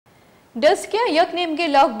دسکا یک نیمگے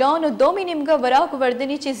lock down اور دومی نیمگا وراق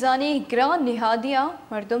وردنی چیزانی گران نہادیاں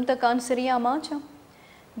مردم تکان سریاں مانچا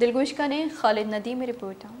دلگوش کا نے خالد ندیم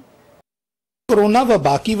رپورٹ۔ کورونا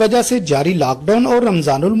وبا کی وجہ سے جاری لاک ڈاؤن اور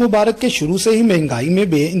رمضان المبارک کے شروع سے ہی مہنگائی میں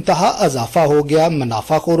بے انتہا اضافہ ہو گیا۔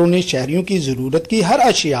 منافع خوروں نے شہریوں کی ضرورت کی ہر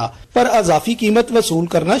اشیاء پر اضافی قیمت وصول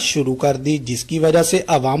کرنا شروع کر دی، جس کی وجہ سے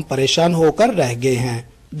عوام پریشان ہو کر رہ گئے ہیں۔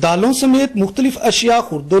 دالوں سمیت مختلف اشیاء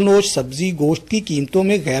خرد و نوش، سبزی، گوشت کی قیمتوں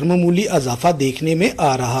میں غیر معمولی اضافہ دیکھنے میں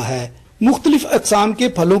آ رہا ہے۔ مختلف اقسام کے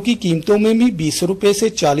پھلوں کی قیمتوں میں بھی 20 روپے سے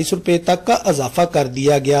 40 روپے تک کا اضافہ کر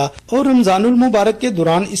دیا گیا اور رمضان المبارک کے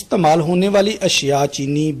دوران استعمال ہونے والی اشیاء،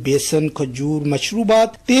 چینی، بیسن، کھجور،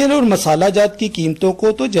 مشروبات، تیل اور مسالہ جات کی قیمتوں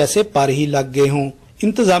کو تو جیسے پر ہی لگ گئے ہوں۔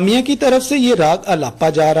 انتظامیہ کی طرف سے یہ راگ الاپا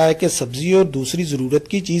جا رہا ہے کہ سبزی اور دوسری ضرورت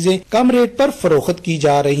کی چیزیں کم ریٹ پر فروخت کی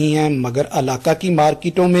جا رہی ہیں، مگر علاقہ کی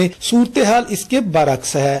مارکیٹوں میں صورتحال اس کے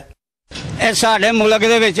برعکس ہے۔ ساڈے ملک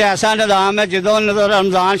دے وچ ایسا نظام ہے جدوں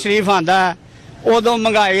رمضان شریف آندا ہے ادوں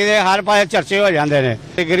مہنگائی دے ہر پاسے چرچے ہو جاندے نے۔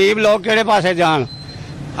 غریب لوگ کہڑے پاسے جان؟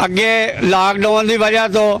 اگے لاک ڈاؤن دی وجہ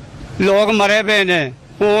تو لوگ مرے پے نے،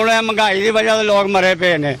 ہن مہنگائی دی وجہ تو لوگ مرے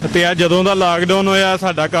پے نے۔ تے جدوں دا لاک ڈاؤن ہویا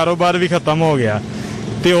ساڈا کاروبار بھی ختم ہو گیا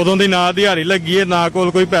تے ادوں دی نہ دیہڑی لگی ہے نہ کول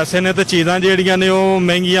کوئی پیسے نے تے چیزاں جیڑیاں نے او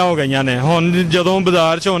مہنگیاں ہو گئیاں نے۔ ہن جدوں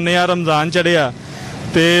بازار چ ہونے آ رمضان چڑھیا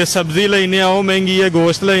تے سبزی لینے وہ مہنگی ہے،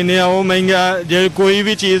 گوشت لینے وہ مہنگا، جے کوئی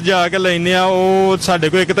بھی چیز جا کے لینے وہ ساڈے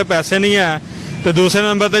کو ایک تو پیسے نہیں ہے تے دوسرے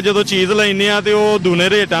نمبر تے جدو چیز لینے تے وہ دونے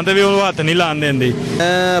ریٹاں تے بھی وہ ہاتھ نہیں لان دیندی۔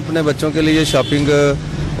 میں اپنے بچوں کے لیے شاپنگ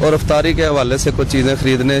اور افطاری کے حوالے سے کچھ چیزیں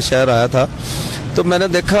خریدنے شہر آیا تھا، تو میں نے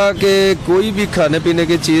دیکھا کہ کوئی بھی کھانے پینے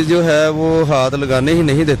کی چیز جو ہے وہ ہاتھ لگانے ہی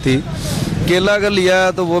نہیں دیتی۔ کیلا اگر لیا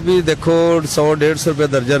تو وہ بھی دیکھو 100-150 روپے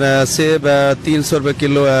درجن ہے، سیب ہے 300 روپے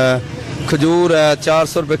کلو ہے، کھجور ہے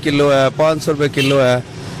 400 روپے کلو ہے، 500 روپے کلو ہے۔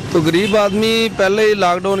 تو غریب آدمی پہلے ہی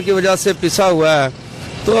لاک ڈاؤن کی وجہ سے پسا ہوا ہے،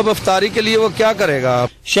 تو اب افطاری کے لیے وہ کیا کرے گا؟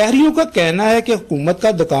 شہریوں کا کہنا ہے کہ حکومت کا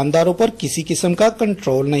دکانداروں پر کسی قسم کا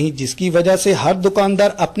کنٹرول نہیں، جس کی وجہ سے ہر دکاندار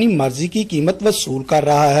اپنی مرضی کی قیمت وصول کر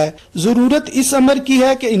رہا ہے۔ ضرورت اس امر کی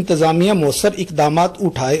ہے کہ انتظامیہ مؤثر اقدامات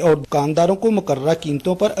اٹھائے اور دکانداروں کو مقررہ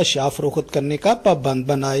قیمتوں پر اشیاء فروخت کرنے کا پابند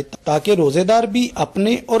بنائے، تاکہ روزے دار بھی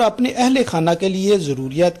اپنے اور اپنے اہل خانہ کے لیے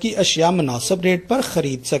ضروریات کی اشیاء مناسب ریٹ پر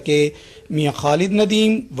خرید سکے۔ میاں خالد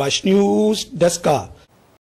ندیم، ویش نیوز، ڈسکا۔